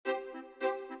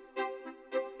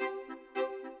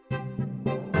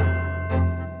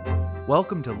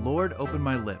Welcome to Lord Open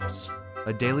My Lips,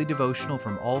 a daily devotional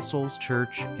from All Souls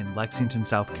Church in Lexington,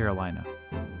 South Carolina.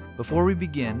 Before we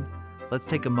begin, let's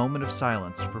take a moment of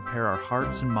silence to prepare our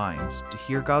hearts and minds to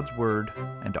hear God's word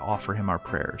and to offer Him our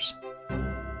prayers.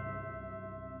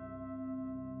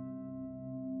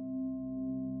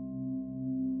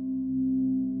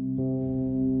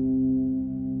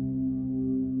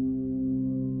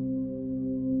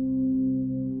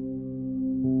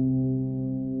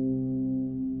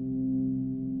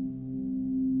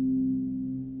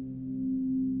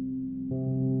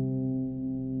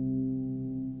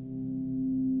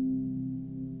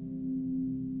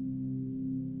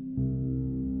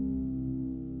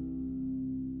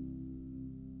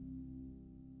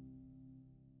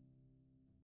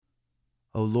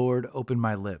 O Lord, open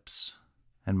my lips,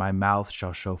 and my mouth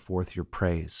shall show forth your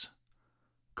praise.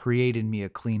 Create in me a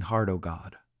clean heart, O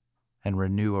God, and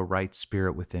renew a right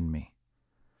spirit within me.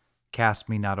 Cast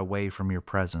me not away from your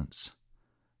presence,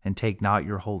 and take not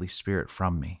your Holy Spirit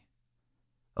from me.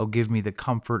 O give me the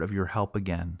comfort of your help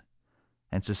again,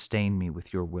 and sustain me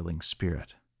with your willing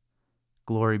spirit.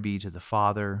 Glory be to the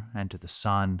Father, and to the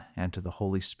Son, and to the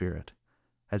Holy Spirit,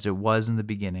 as it was in the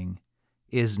beginning,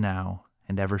 is now,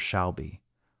 and ever shall be,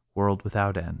 world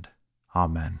without end.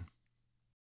 Amen.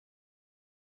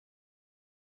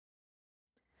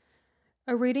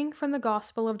 A reading from the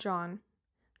Gospel of John,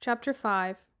 chapter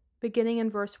 5, beginning in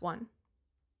verse 1.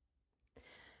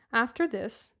 After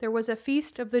this, there was a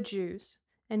feast of the Jews,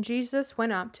 and Jesus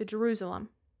went up to Jerusalem.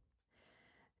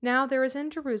 Now there is in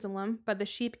Jerusalem by the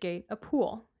sheep gate a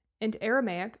pool, in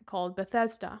Aramaic called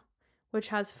Bethesda, which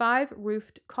has 5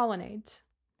 roofed colonnades.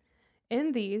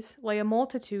 In these lay a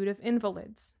multitude of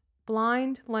invalids,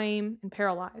 blind, lame, and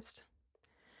paralyzed.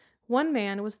 One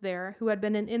man was there who had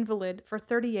been an invalid for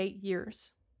 38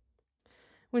 years.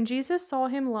 When Jesus saw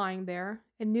him lying there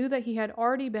and knew that he had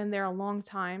already been there a long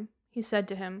time, he said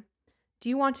to him, "Do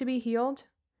you want to be healed?"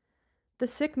 The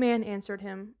sick man answered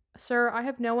him, "Sir, I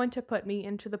have no one to put me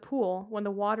into the pool when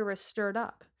the water is stirred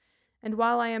up, and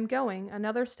while I am going,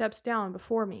 another steps down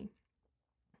before me."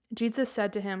 Jesus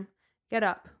said to him, "Get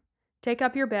up. Take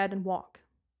up your bed and walk."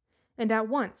 And at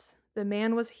once the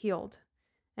man was healed,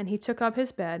 and he took up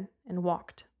his bed and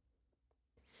walked.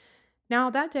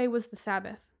 Now that day was the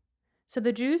Sabbath. So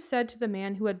the Jews said to the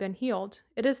man who had been healed,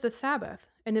 "It is the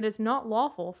Sabbath, and it is not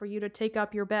lawful for you to take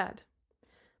up your bed."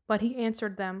 But he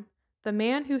answered them, "The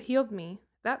man who healed me,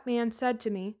 that man said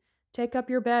to me, 'Take up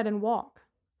your bed and walk.'"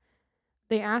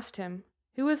 They asked him,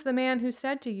 "Who is the man who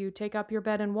said to you, 'Take up your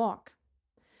bed and walk'?"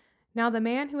 Now the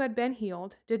man who had been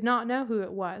healed did not know who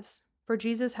it was, for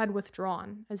Jesus had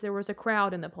withdrawn, as there was a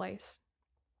crowd in the place.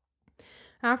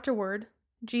 Afterward,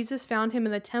 Jesus found him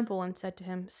in the temple and said to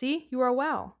him, "See, you are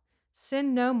well.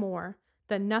 Sin no more,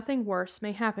 that nothing worse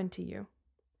may happen to you."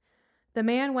 The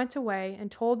man went away and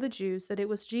told the Jews that it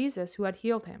was Jesus who had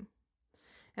healed him.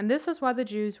 And this was why the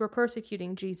Jews were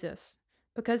persecuting Jesus,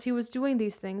 because he was doing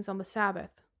these things on the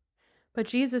Sabbath. But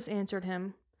Jesus answered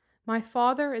him, "My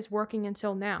Father is working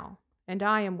until now, and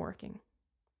I am working."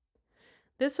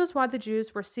 This was why the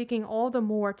Jews were seeking all the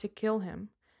more to kill him,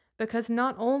 because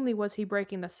not only was he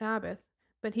breaking the Sabbath,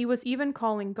 but he was even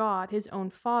calling God his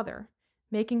own Father,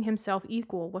 making himself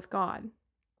equal with God.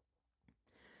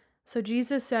 So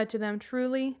Jesus said to them,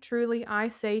 "Truly, truly, I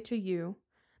say to you,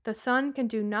 the Son can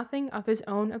do nothing of his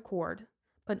own accord,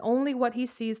 but only what he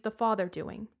sees the Father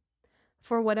doing.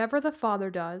 For whatever the Father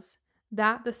does,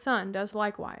 that the Son does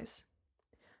likewise.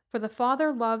 For the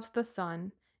Father loves the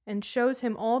Son, and shows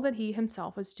him all that he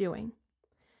himself is doing.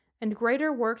 And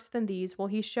greater works than these will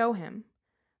he show him,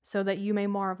 so that you may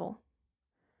marvel.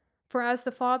 For as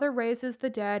the Father raises the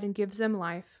dead and gives them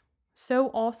life, so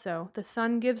also the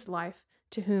Son gives life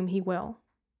to whom he will.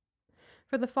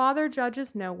 For the Father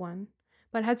judges no one,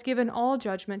 but has given all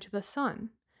judgment to the Son,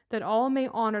 that all may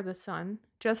honor the Son,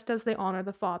 just as they honor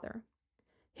the Father.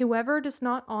 Whoever does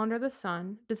not honor the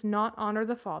Son does not honor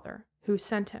the Father, who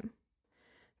sent him.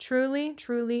 Truly,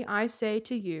 truly, I say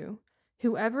to you,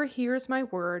 whoever hears my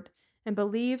word and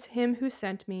believes him who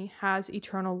sent me has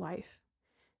eternal life.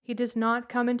 He does not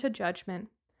come into judgment,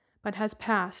 but has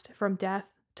passed from death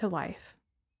to life."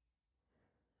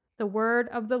 The word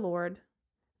of the Lord.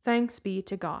 Thanks be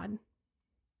to God.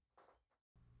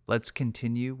 Let's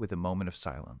continue with a moment of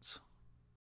silence.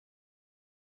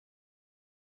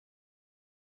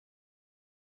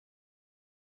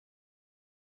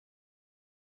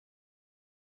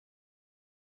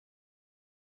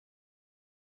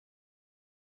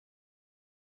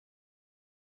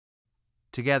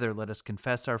 Together, let us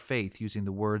confess our faith using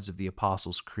the words of the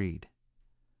Apostles' Creed.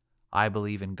 I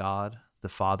believe in God, the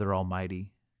Father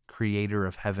Almighty, creator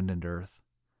of heaven and earth.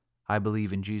 I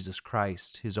believe in Jesus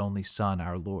Christ, his only Son,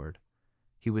 our Lord.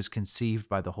 He was conceived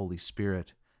by the Holy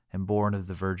Spirit and born of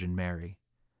the Virgin Mary.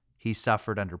 He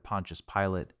suffered under Pontius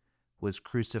Pilate, was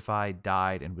crucified,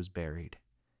 died, and was buried.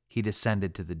 He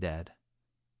descended to the dead.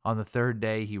 On the third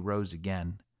day he rose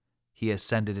again. He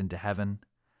ascended into heaven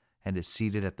and is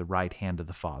seated at the right hand of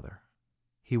the Father.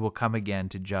 He will come again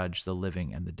to judge the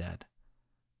living and the dead.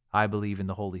 I believe in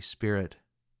the Holy Spirit,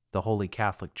 the Holy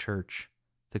Catholic Church,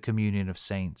 the communion of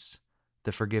saints,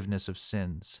 the forgiveness of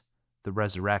sins, the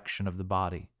resurrection of the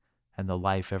body, and the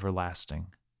life everlasting.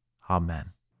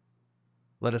 Amen.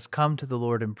 Let us come to the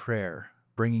Lord in prayer,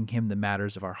 bringing him the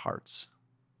matters of our hearts.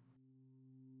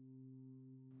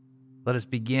 Let us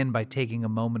begin by taking a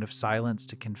moment of silence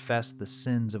to confess the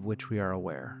sins of which we are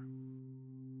aware.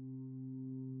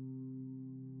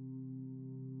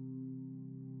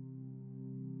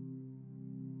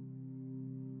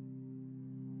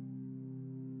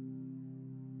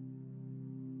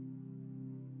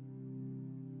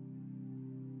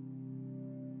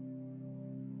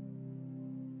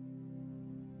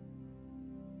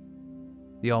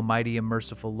 The Almighty and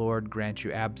merciful Lord grant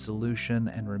you absolution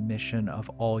and remission of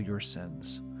all your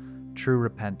sins, true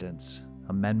repentance,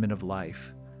 amendment of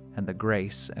life, and the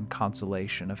grace and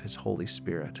consolation of his Holy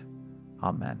Spirit.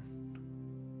 Amen.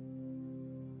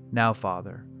 Now,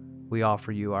 Father, we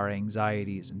offer you our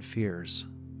anxieties and fears.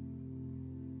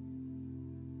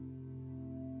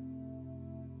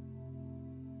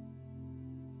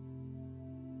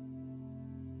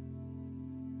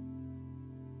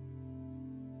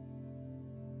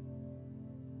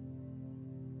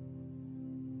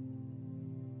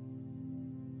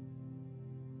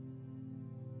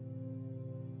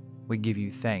 We give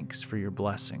you thanks for your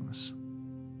blessings.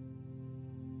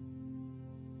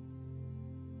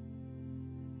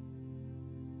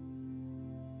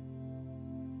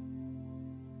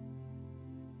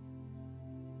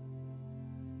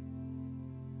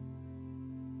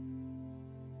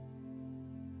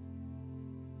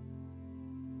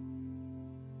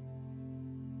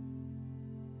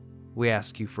 We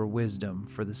ask you for wisdom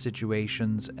for the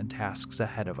situations and tasks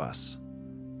ahead of us.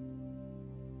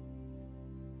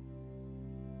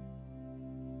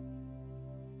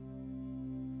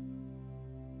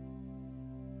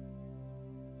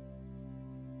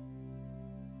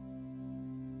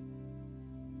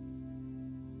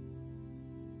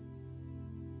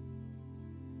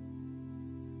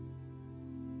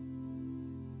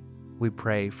 We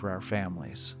pray for our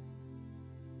families.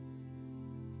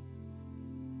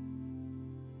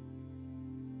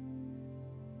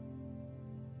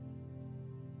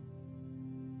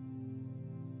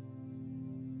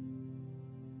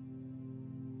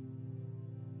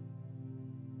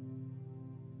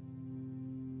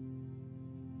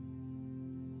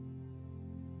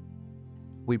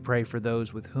 We pray for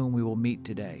those with whom we will meet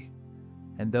today,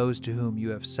 and those to whom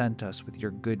you have sent us with your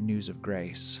good news of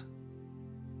grace.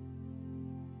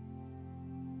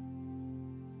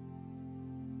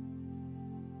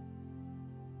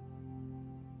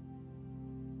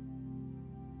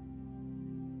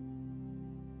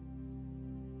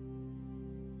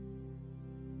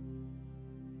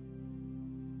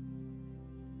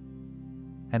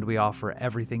 And we offer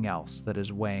everything else that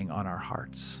is weighing on our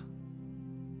hearts.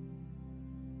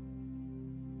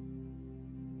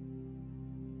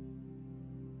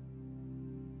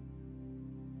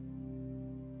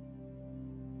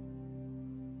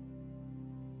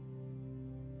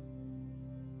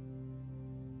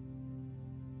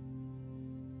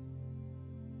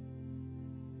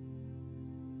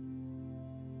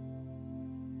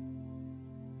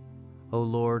 O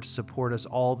Lord, support us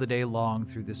all the day long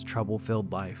through this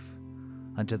trouble-filled life,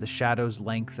 until the shadows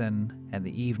lengthen and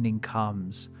the evening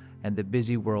comes, and the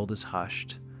busy world is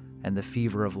hushed, and the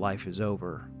fever of life is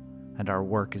over, and our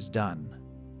work is done.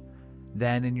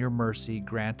 Then in your mercy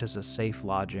grant us a safe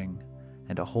lodging,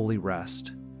 and a holy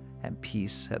rest, and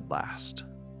peace at last.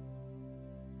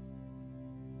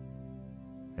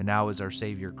 And now as our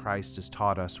Savior Christ has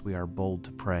taught us, we are bold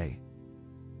to pray.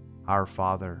 Our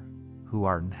Father, who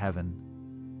art in heaven,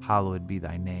 hallowed be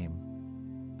thy name.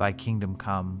 Thy kingdom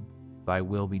come, thy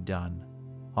will be done,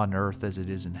 on earth as it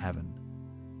is in heaven.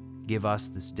 Give us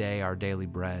this day our daily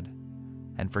bread,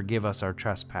 and forgive us our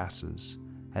trespasses,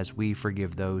 as we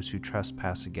forgive those who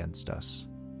trespass against us.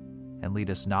 And lead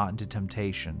us not into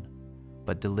temptation,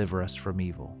 but deliver us from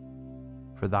evil.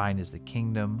 For thine is the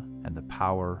kingdom, and the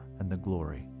power, and the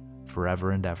glory,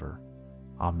 forever and ever.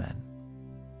 Amen.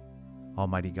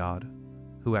 Almighty God,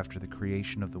 who after the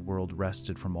creation of the world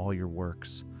rested from all your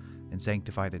works, and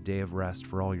sanctified a day of rest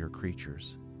for all your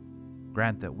creatures,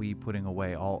 grant that we, putting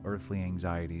away all earthly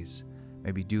anxieties,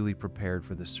 may be duly prepared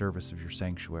for the service of your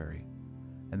sanctuary,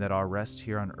 and that our rest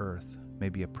here on earth may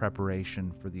be a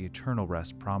preparation for the eternal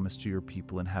rest promised to your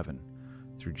people in heaven,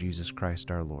 through Jesus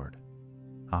Christ our Lord.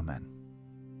 Amen.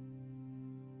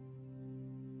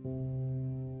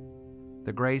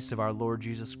 The grace of our Lord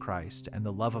Jesus Christ, and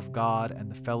the love of God,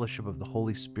 and the fellowship of the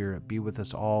Holy Spirit be with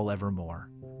us all evermore.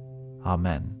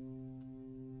 Amen.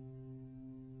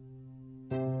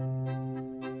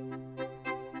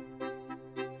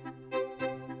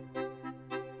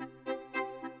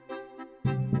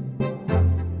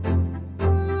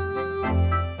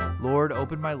 Lord,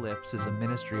 Open My Lips is a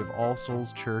ministry of All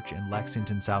Souls Church in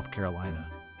Lexington, South Carolina.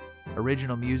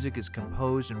 Original music is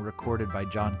composed and recorded by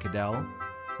John Cadell,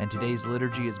 and today's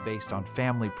liturgy is based on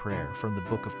family prayer from the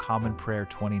Book of Common Prayer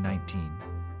 2019.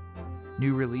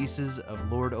 New releases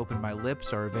of Lord, Open My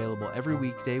Lips are available every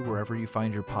weekday wherever you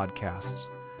find your podcasts,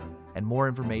 and more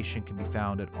information can be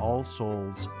found at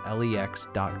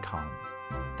allsoulslex.com.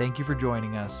 Thank you for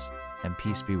joining us, and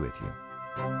peace be with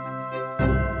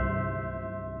you.